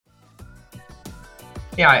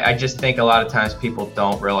Yeah, I just think a lot of times people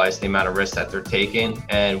don't realize the amount of risk that they're taking.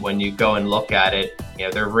 And when you go and look at it,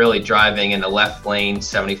 they're really driving in the left lane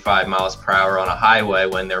 75 miles per hour on a highway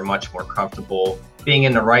when they're much more comfortable being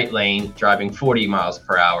in the right lane driving 40 miles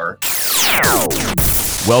per hour.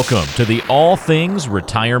 Welcome to the All Things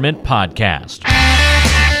Retirement Podcast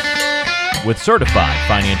with certified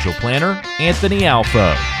financial planner Anthony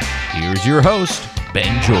Alfo. Here's your host,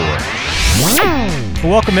 Ben George.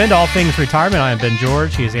 Welcome into All Things Retirement. I am Ben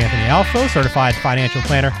George. He is Anthony Alfo, certified financial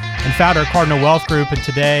planner and founder of Cardinal Wealth Group. And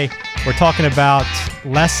today we're talking about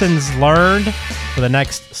lessons learned for the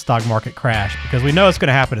next stock market crash, because we know it's going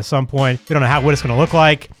to happen at some point. We don't know what it's going to look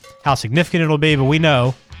like, how significant it'll be, but we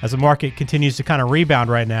know as the market continues to kind of rebound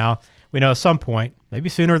right now, we know at some point, maybe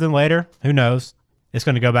sooner than later, who knows, it's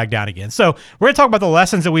going to go back down again. So we're going to talk about the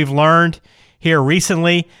lessons that we've learned here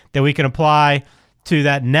recently that we can apply to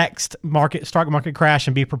that next stock market crash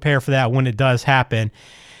and be prepared for that when it does happen.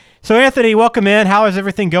 So Anthony, welcome in. How is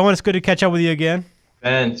everything going? It's good to catch up with you again.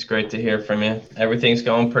 Ben, it's great to hear from you. Everything's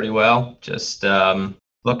going pretty well. Just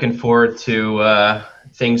looking forward to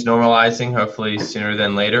things normalizing, hopefully sooner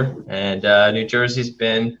than later. And New Jersey's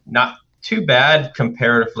been not too bad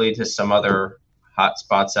comparatively to some other hot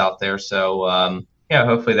spots out there. So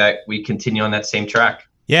hopefully that we continue on that same track.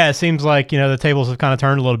 Yeah, it seems like, the tables have kind of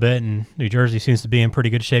turned a little bit, and New Jersey seems to be in pretty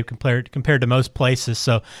good shape compared to most places.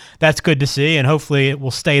 So that's good to see, and hopefully it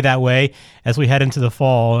will stay that way as we head into the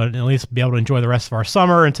fall, and at least be able to enjoy the rest of our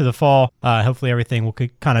summer into the fall. Hopefully everything will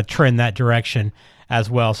kind of trend that direction as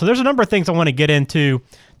well. So there's a number of things I want to get into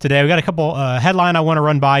today. We got a couple headline I want to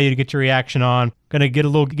run by you to get your reaction on. Going to get a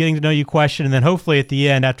little getting to know you question, and then hopefully at the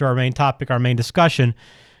end, after our main topic, our main discussion,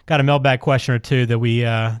 got a mailbag question or two that we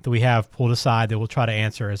have pulled aside that we'll try to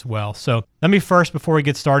answer as well. So let me first, before we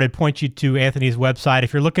get started, point you to Anthony's website.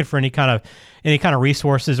 If you're looking for any kind of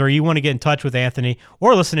resources, or you want to get in touch with Anthony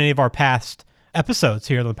or listen to any of our past episodes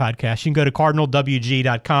here on the podcast, you can go to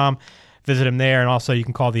cardinalwg.com, visit him there, and also you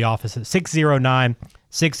can call the office at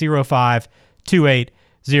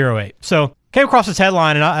 609-605-2808. So came across this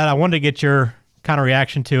headline, and I wanted to get your kind of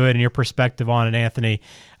reaction to it and your perspective on it, Anthony.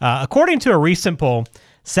 According to a recent poll,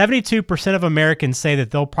 72% of Americans say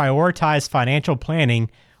that they'll prioritize financial planning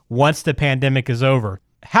once the pandemic is over.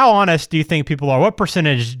 How honest do you think people are? What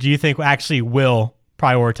percentage do you think actually will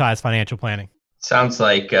prioritize financial planning? Sounds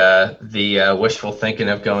like the wishful thinking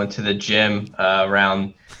of going to the gym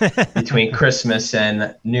around between Christmas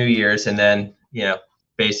and New Year's, and then,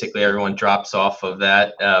 basically everyone drops off of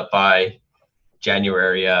that by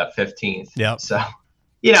January 15th. Yep. So,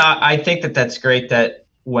 I think that's great that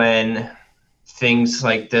when things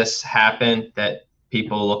like this happen, that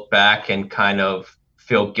people look back and kind of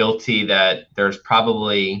feel guilty that they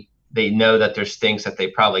know that there's things that they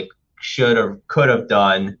probably should or could have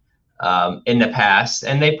done in the past,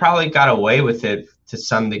 and they probably got away with it to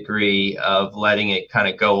some degree of letting it kind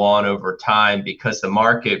of go on over time, because the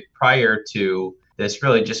market prior to this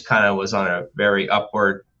really just kind of was on a very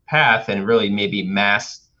upward path and really maybe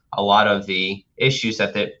masked a lot of the issues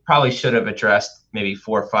that they probably should have addressed maybe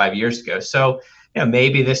 4 or 5 years ago. So,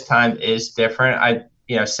 maybe this time is different.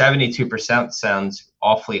 72% sounds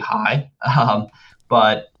awfully high.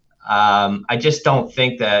 But I just don't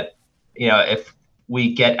think that, if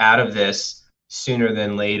we get out of this sooner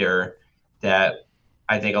than later, that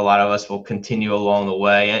I think a lot of us will continue along the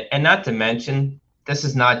way. And not to mention, this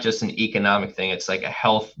is not just an economic thing. It's like a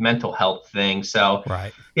mental health thing. So,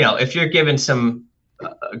 right. If you're given some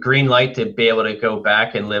green light to be able to go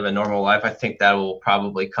back and live a normal life, I think that will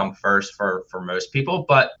probably come first for most people.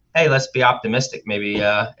 But hey, let's be optimistic. Maybe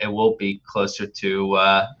it will be closer to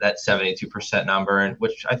that 72% number, and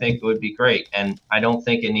which I think would be great. And I don't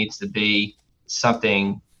think it needs to be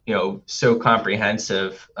something so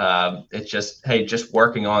comprehensive. It's just, hey, just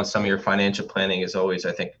working on some of your financial planning is always,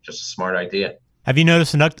 I think, just a smart idea. Have you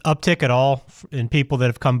noticed an uptick at all in people that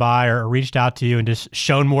have come by or reached out to you and just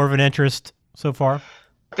shown more of an interest so far?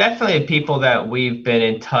 Definitely people that we've been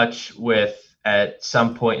in touch with at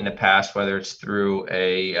some point in the past, whether it's through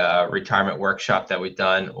a retirement workshop that we've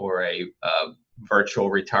done, or a virtual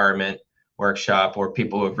retirement workshop, or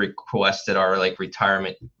people who have requested our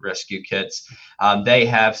retirement rescue kits. They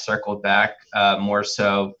have circled back more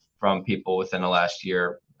so from people within the last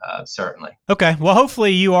year. Certainly. Okay. Well,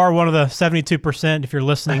 hopefully you are one of the 72%, if you're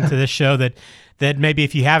listening to this show, that maybe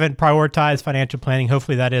if you haven't prioritized financial planning,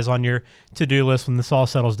 hopefully that is on your to-do list when this all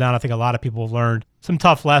settles down. I think a lot of people have learned some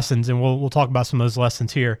tough lessons, and we'll talk about some of those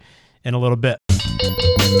lessons here in a little bit.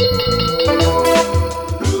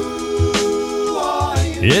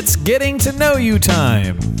 It's getting to know you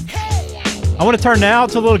time. I want to turn now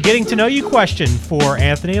to a little getting to know you question for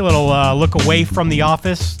Anthony, a little look away from the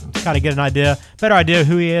office, kind of get an better idea of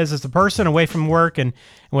who he is as a person, away from work and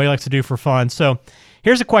what he likes to do for fun. So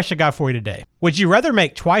here's a question I got for you today. Would you rather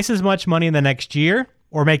make twice as much money in the next year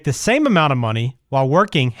or make the same amount of money while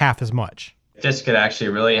working half as much? If this could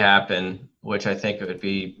actually really happen, which I think it would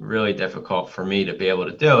be really difficult for me to be able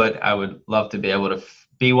to do it, I would love to be able to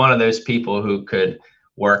be one of those people who could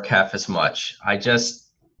work half as much. I just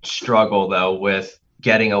struggle though with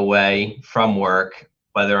getting away from work,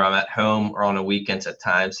 whether I'm at home or on the weekends at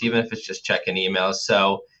times, even if it's just checking emails.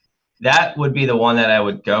 So that would be the one that I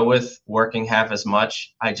would go with, working half as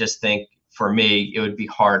much. I just think for me, it would be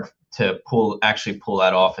hard to pull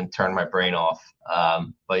that off and turn my brain off.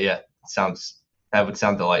 But yeah, that would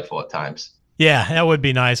sound delightful at times. Yeah, that would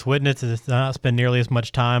be nice, wouldn't it? To not spend nearly as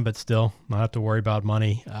much time, but still not have to worry about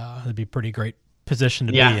money. It'd be a pretty great position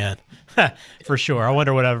to be in. For sure. I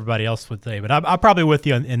wonder what everybody else would say, but I'm probably with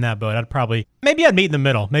you in that boat. Maybe I'd meet in the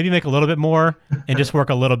middle, maybe make a little bit more and just work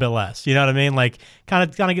a little bit less. You know what I mean? Like kind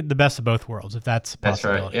of get the best of both worlds, if that's a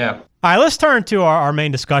possibility. That's right. Yeah. All right, let's turn to our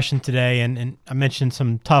main discussion today. And I mentioned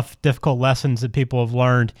some tough, difficult lessons that people have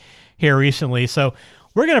learned here recently. So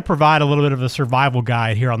we're going to provide a little bit of a survival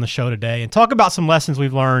guide here on the show today and talk about some lessons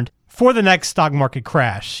we've learned for the next stock market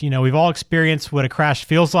crash. You know, we've all experienced what a crash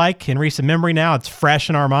feels like in recent memory now. It's fresh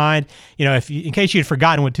in our mind. You know, in case you'd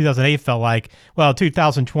forgotten what 2008 felt like, well,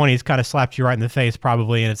 2020 has kind of slapped you right in the face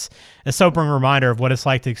probably, and it's a sobering reminder of what it's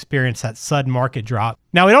like to experience that sudden market drop.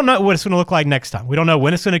 Now, we don't know what it's going to look like next time. We don't know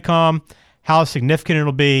when it's going to come, how significant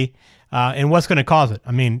it'll be, and what's going to cause it.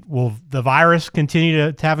 I mean, will the virus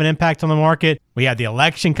continue to have an impact on the market? We have the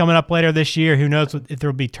election coming up later this year. Who knows if there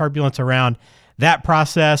will be turbulence around that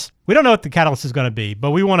process. We don't know what the catalyst is going to be,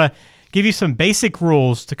 but we want to give you some basic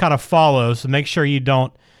rules to kind of follow so make sure you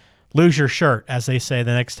don't lose your shirt, as they say,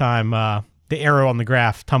 the next time the arrow on the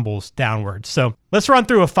graph tumbles downwards. So let's run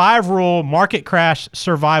through a 5-rule market crash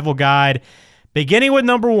survival guide, beginning with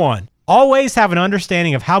number 1. Always have an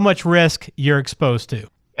understanding of how much risk you're exposed to.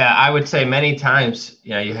 Yeah, I would say many times,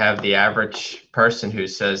 you have the average person who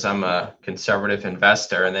says, I'm a conservative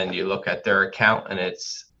investor, and then you look at their account and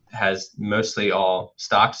has mostly all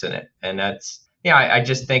stocks in it. And that's, I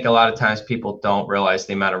just think a lot of times people don't realize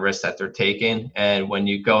the amount of risk that they're taking. And when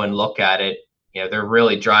you go and look at it, they're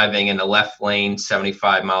really driving in the left lane,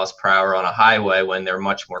 75 miles per hour on a highway when they're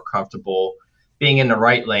much more comfortable being in the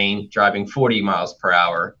right lane, driving 40 miles per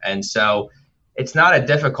hour. And so it's not a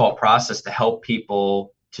difficult process to help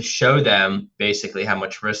people, to show them basically how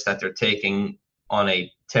much risk that they're taking on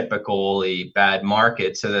a typically bad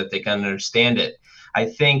market so that they can understand it. I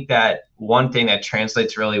think that one thing that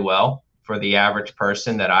translates really well for the average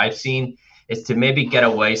person that I've seen is to maybe get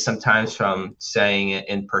away sometimes from saying it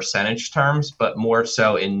in percentage terms, but more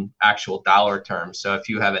so in actual dollar terms. So if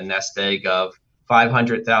you have a nest egg of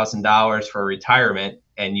 $500,000 for retirement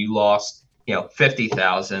and you lost,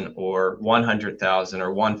 50,000 or 100,000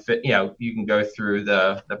 or 150, you can go through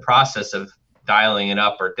the process of dialing it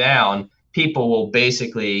up or down. People will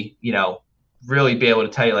basically, really be able to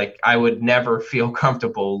tell you, like, I would never feel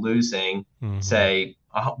comfortable losing, say,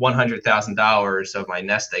 $100,000 of my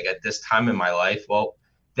nest egg at this time in my life. Well,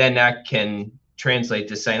 then that can translate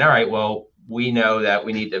to saying, all right, well, we know that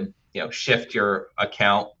we need to, shift your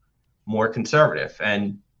account more conservative.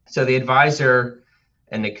 And so the advisor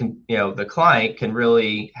and the client can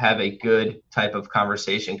really have a good type of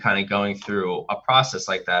conversation kind of going through a process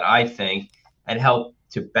like that, I think, and help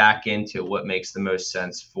to back into what makes the most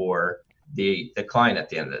sense for the client at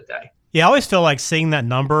the end of the day. Yeah, I always feel like seeing that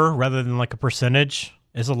number rather than like a percentage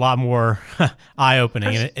is a lot more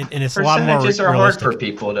eye-opening, and it's a lot more realistic. Percentages are hard for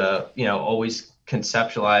people to, always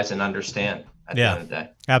conceptualize and understand at the end of the day.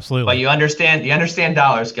 Absolutely. But you understand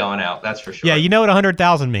dollars going out, that's for sure. Yeah, you know what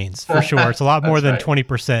 100,000 means, for sure. It's a lot more than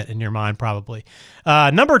 20% in your mind, probably.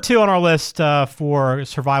 Number 2 on our list for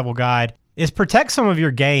survival guide is protect some of your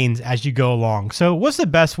gains as you go along. So what's the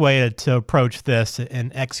best way to approach this and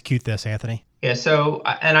execute this, Anthony? Yeah, so,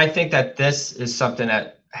 and I think that this is something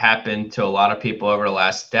that happened to a lot of people over the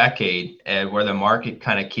last decade, where the market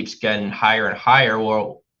kind of keeps getting higher and higher.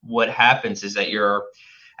 Well, what happens is that your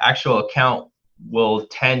actual account will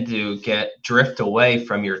tend to drift away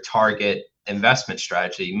from your target investment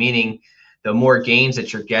strategy, meaning the more gains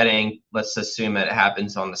that you're getting, let's assume that it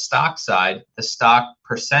happens on the stock side, the stock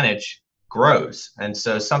percentage grows. And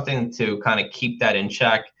so something to kind of keep that in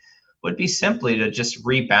check would be simply to just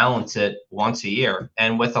rebalance it once a year.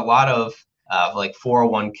 And with a lot of like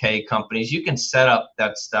 401k companies, you can set up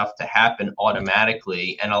that stuff to happen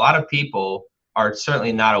automatically. And a lot of people are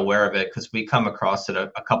certainly not aware of it, because we come across it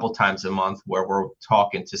a couple times a month where we're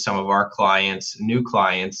talking to some of our clients, new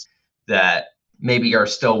clients that maybe are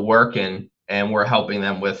still working, and we're helping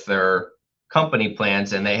them with their company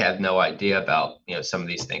plans, and they have no idea about some of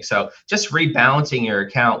these things. So just rebalancing your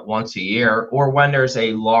account once a year, or when there's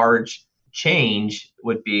a large change,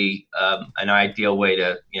 would be an ideal way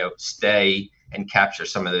to stay and capture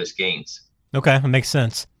some of those gains. Okay, that makes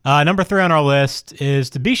sense. Number 3 on our list is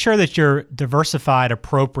to be sure that you're diversified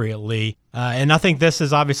appropriately. And I think this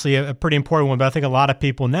is obviously a pretty important one, but I think a lot of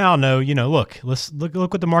people now know, look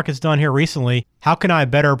what the market's done here recently. How can I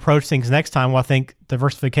better approach things next time? Well, I think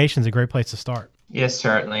diversification is a great place to start. Yes,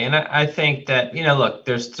 certainly. And I think that, look,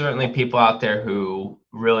 there's certainly people out there who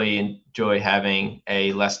really enjoy having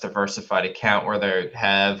a less diversified account where they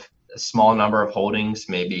have a small number of holdings,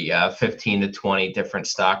 maybe 15 to 20 different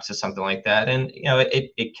stocks or something like that. And,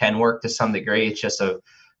 it can work to some degree. It's just a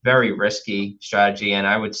very risky strategy. And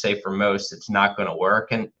I would say for most, it's not going to work.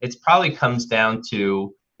 And it probably comes down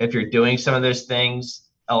to, if you're doing some of those things,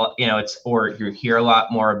 or you hear a lot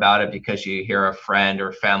more about it because you hear a friend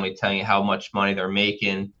or family telling you how much money they're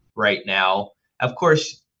making right now. Of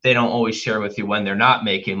course, they don't always share with you when they're not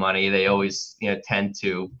making money. They always, tend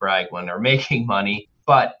to brag when they're making money.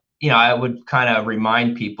 But I would kind of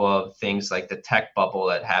remind people of things like the tech bubble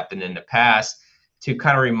that happened in the past, to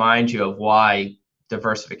kind of remind you of why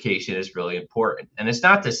diversification is really important. And it's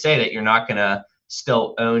not to say that you're not going to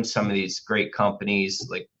still own some of these great companies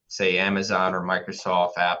like, say, Amazon or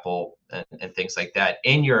Microsoft, Apple, and things like that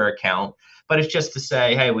in your account. But it's just to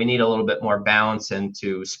say, hey, we need a little bit more balance and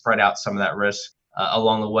to spread out some of that risk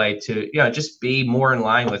along the way to, just be more in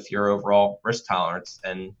line with your overall risk tolerance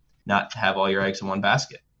and not have all your eggs in one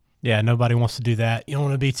basket. Yeah, nobody wants to do that. You don't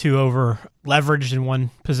want to be too over leveraged in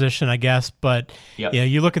one position, I guess. But Yep.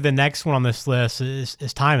 You look at the next one on this list is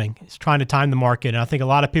timing. It's trying to time the market. And I think a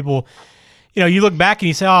lot of people, you look back and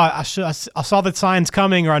you say, oh, I saw the signs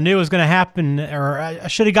coming, or I knew it was going to happen, or I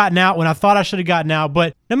should have gotten out when I thought I should have gotten out.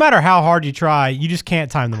 But no matter how hard you try, you just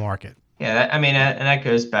can't time the market. Yeah, and that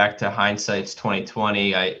goes back to hindsight's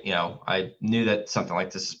 2020. I knew that something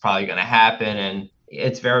like this is probably going to happen, and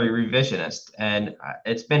it's very revisionist. And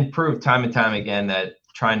it's been proved time and time again that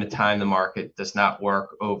trying to time the market does not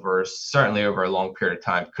work certainly over a long period of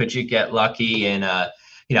time. Could you get lucky in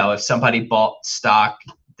if somebody bought stock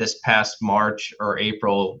this past March or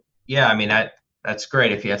April? Yeah, that's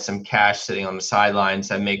great. If you had some cash sitting on the sidelines,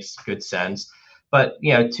 that makes good sense. But,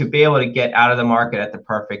 to be able to get out of the market at the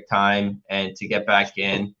perfect time and to get back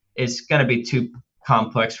in is going to be too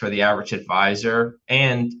complex for the average advisor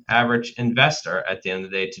and average investor at the end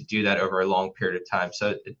of the day to do that over a long period of time. So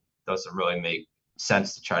it doesn't really make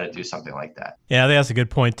sense to try to do something like that. Yeah, I think that's a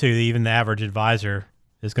good point too. Even the average advisor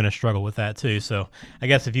is going to struggle with that too. So I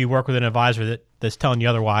guess if you work with an advisor that's telling you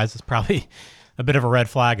otherwise, it's probably a bit of a red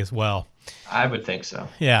flag as well. I would think so.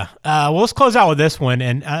 Yeah. Well, let's close out with this one.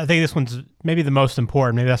 And I think this one's maybe the most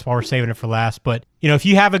important. Maybe that's why we're saving it for last. But, if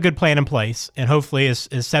you have a good plan in place, and hopefully as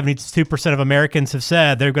 72% of Americans have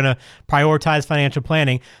said, they're going to prioritize financial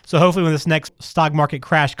planning. So hopefully when this next stock market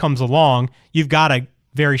crash comes along, you've got a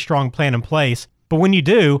very strong plan in place. But when you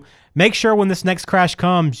do, make sure when this next crash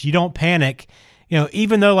comes, you don't panic.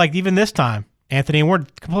 Even though even this time, Anthony, we're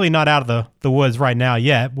completely not out of the woods right now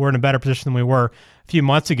yet. We're in a better position than we were a few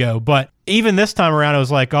months ago. But even this time around, it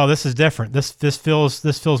was like, oh, this is different. This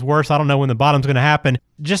feels worse. I don't know when the bottom's going to happen.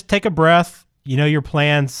 Just take a breath. Your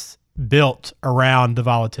plan's built around the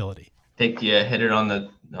volatility. I think you hit it on the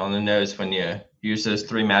nose when you use those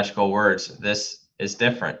 3 magical words. This is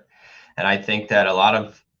different. And I think that a lot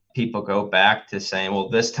of people go back to saying, well,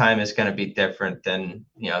 this time is going to be different than,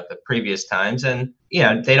 the previous times. And,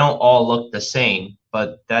 they don't all look the same,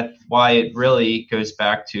 but that's why it really goes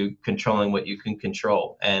back to controlling what you can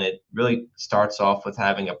control. And it really starts off with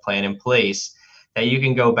having a plan in place that you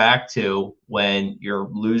can go back to when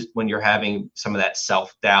you're having some of that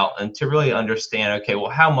self-doubt, and to really understand, okay,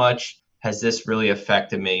 well, how much has this really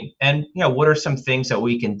affected me? And, what are some things that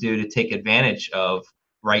we can do to take advantage of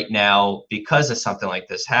right now because of something like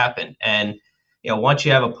this happened? And, once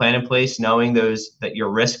you have a plan in place, knowing that your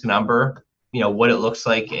risk number, what it looks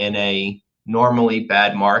like in a normally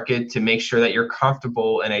bad market, to make sure that you're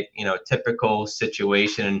comfortable in a, typical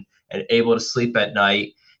situation and able to sleep at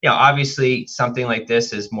night. Obviously something like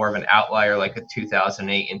this is more of an outlier, like a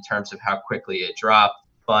 2008 in terms of how quickly it dropped.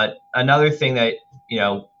 But another thing that,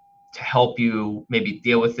 to help you maybe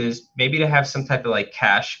deal with is maybe to have some type of like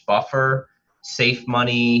cash buffer, safe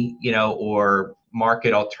money, or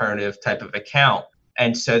market alternative type of account.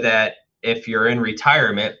 And so that if you're in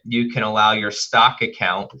retirement, you can allow your stock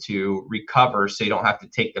account to recover so you don't have to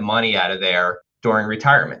take the money out of there during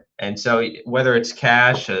retirement. And so whether it's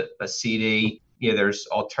cash, a CD, there's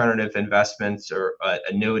alternative investments or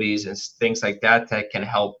annuities and things like that can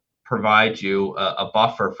help provide you a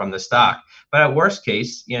buffer from the stock. But at worst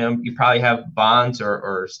case, you probably have bonds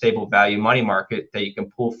or stable value money market that you can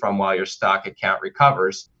pull from while your stock account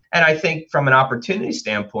recovers. And I think from an opportunity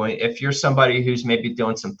standpoint, if you're somebody who's maybe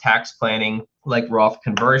doing some tax planning like Roth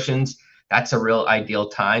conversions, that's a real ideal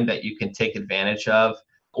time that you can take advantage of,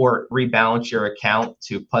 or rebalance your account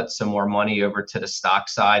to put some more money over to the stock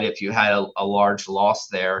side if you had a large loss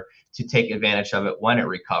there, to take advantage of it when it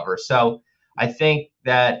recovers. So I think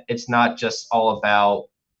that it's not just all about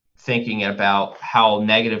thinking about how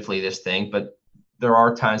negatively this thing, but there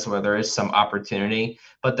are times where there is some opportunity.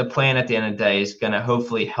 But the plan at the end of the day is going to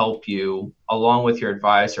hopefully help you, along with your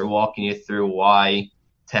advisor, walking you through why,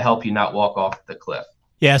 to help you not walk off the cliff.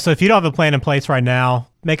 Yeah, so if you don't have a plan in place right now,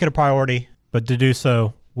 make it a priority, but to do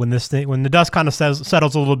so when the dust kind of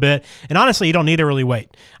settles a little bit. And honestly, you don't need to really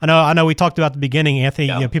wait. I know we talked about at the beginning, Anthony,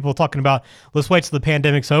 Yeah. People talking about, let's wait till the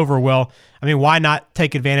pandemic's over. Well, I mean, why not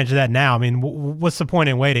take advantage of that now? I mean, what's the point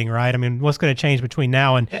in waiting, right? I mean, what's going to change between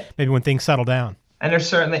now and maybe when things settle down? And there's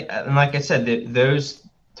certainly, and like I said, those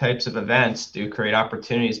types of events do create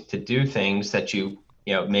opportunities to do things that you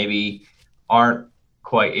maybe aren't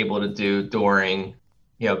quite able to do during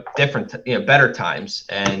different better times,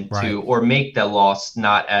 and Right. or make the loss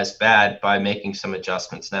not as bad by making some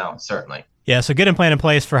adjustments now, certainly. Yeah, so get a plan in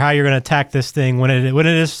place for how you're going to attack this thing when it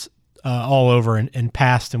is all over and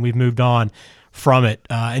past, and we've moved on from it.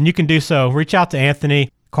 And you can do so. Reach out to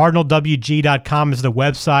Anthony. CardinalWG.com is the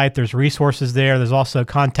website. There's resources there. There's also a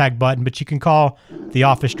contact button, but you can call the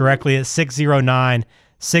office directly at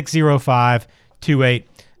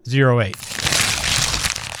 609-605-2808.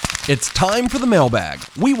 It's time for the mailbag.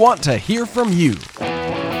 We want to hear from you. All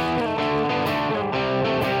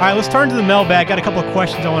right, let's turn to the mailbag. Got a couple of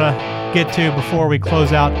questions I want to get to before we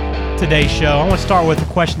close out today's show. I want to start with a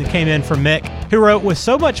question that came in from Mick, who wrote, with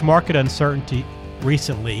so much market uncertainty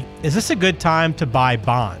recently, is this a good time to buy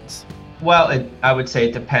bonds? Well, I would say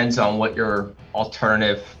it depends on what your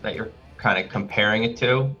alternative that you're kind of comparing it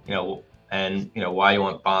to, and why you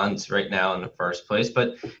want bonds right now in the first place.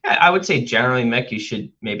 But yeah, I would say generally, Mick, you should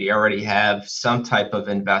maybe already have some type of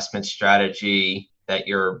investment strategy that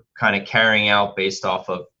you're kind of carrying out based off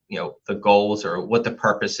of the goals or what the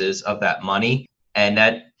purpose is of that money, and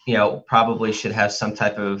that probably should have some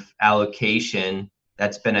type of allocation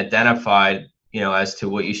that's been identified as to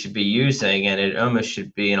what you should be using, and it almost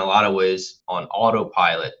should be in a lot of ways on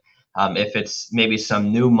autopilot. If it's maybe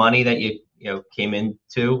some new money that you came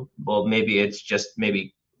into, well, maybe it's just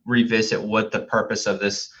maybe revisit what the purpose of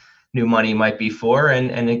this new money might be for, and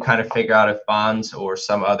then kind of figure out if bonds or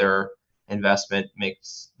some other investment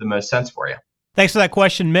makes the most sense for you. Thanks for that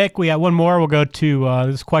question, Mick. We got one more. We'll go to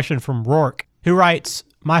this question from Rourke, who writes,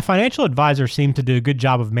 my financial advisor seemed to do a good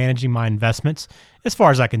job of managing my investments, as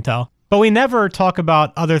far as I can tell. But we never talk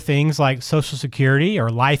about other things like Social Security or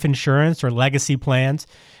life insurance or legacy plans,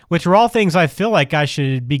 which are all things I feel like I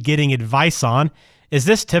should be getting advice on. Is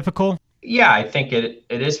this typical? Yeah, I think it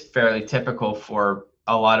is fairly typical for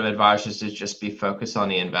a lot of advisors to just be focused on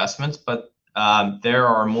the investments. But there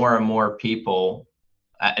are more and more people,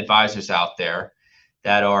 advisors out there,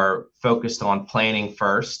 that are focused on planning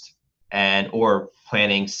first or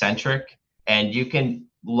planning centric. And you can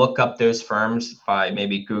look up those firms by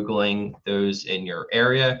maybe Googling those in your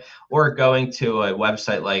area, or going to a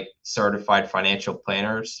website like Certified Financial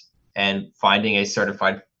Planners and finding a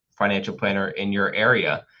certified financial planner in your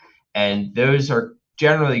area. And those are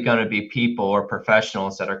generally going to be people or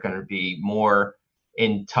professionals that are going to be more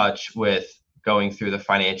in touch with going through the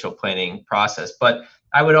financial planning process. But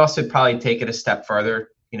I would also probably take it a step further,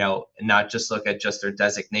 not just look at just their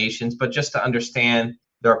designations, but just to understand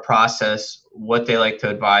their process, what they like to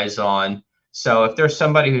advise on. So if there's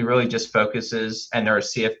somebody who really just focuses and they're a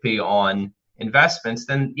CFP on investments,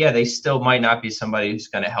 then yeah, they still might not be somebody who's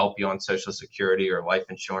going to help you on Social Security or life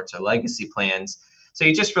insurance or legacy plans. So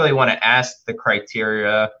you just really want to ask the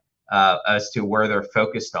criteria as to where they're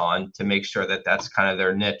focused on, to make sure that that's kind of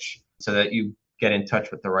their niche, so that you get in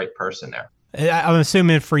touch with the right person there. I'm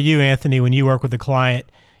assuming for you, Anthony, when you work with a client,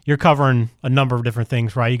 you're covering a number of different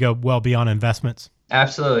things, right? You go well beyond investments.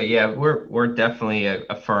 Absolutely. Yeah, we're definitely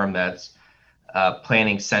a firm that's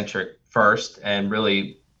planning centric first, and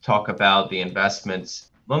really talk about the investments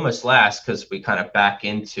almost last, because we kind of back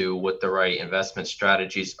into what the right investment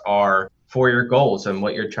strategies are for your goals and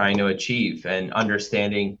what you're trying to achieve, and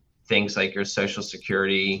understanding things like your Social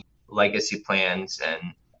Security, legacy plans,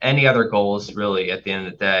 any other goals really at the end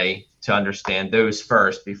of the day to understand those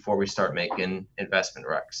first before we start making investment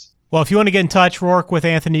recs. Well, if you want to get in touch, work with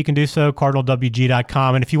Anthony, you can do so,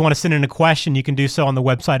 cardinalwg.com. And if you want to send in a question, you can do so on the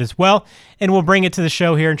website as well. And we'll bring it to the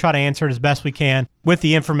show here and try to answer it as best we can with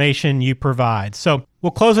the information you provide. So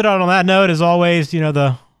we'll close it out on that note. As always,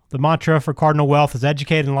 the mantra for Cardinal Wealth is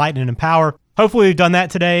educate, enlighten, and empower. Hopefully we've done that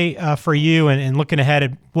today for you and looking ahead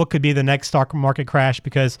at what could be the next stock market crash,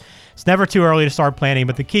 because it's never too early to start planning.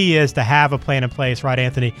 But the key is to have a plan in place, right,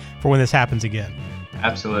 Anthony, for when this happens again.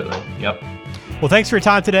 Absolutely. Yep. Well, thanks for your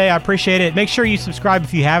time today. I appreciate it. Make sure you subscribe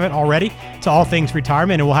if you haven't already to All Things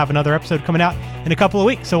Retirement, and we'll have another episode coming out in a couple of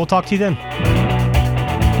weeks. So we'll talk to you then.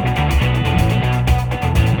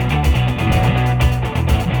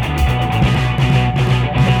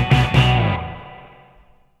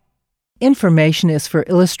 Information is for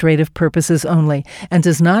illustrative purposes only and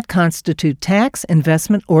does not constitute tax,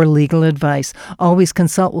 investment, or legal advice. Always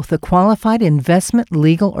consult with a qualified investment,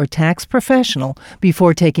 legal, or tax professional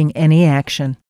before taking any action.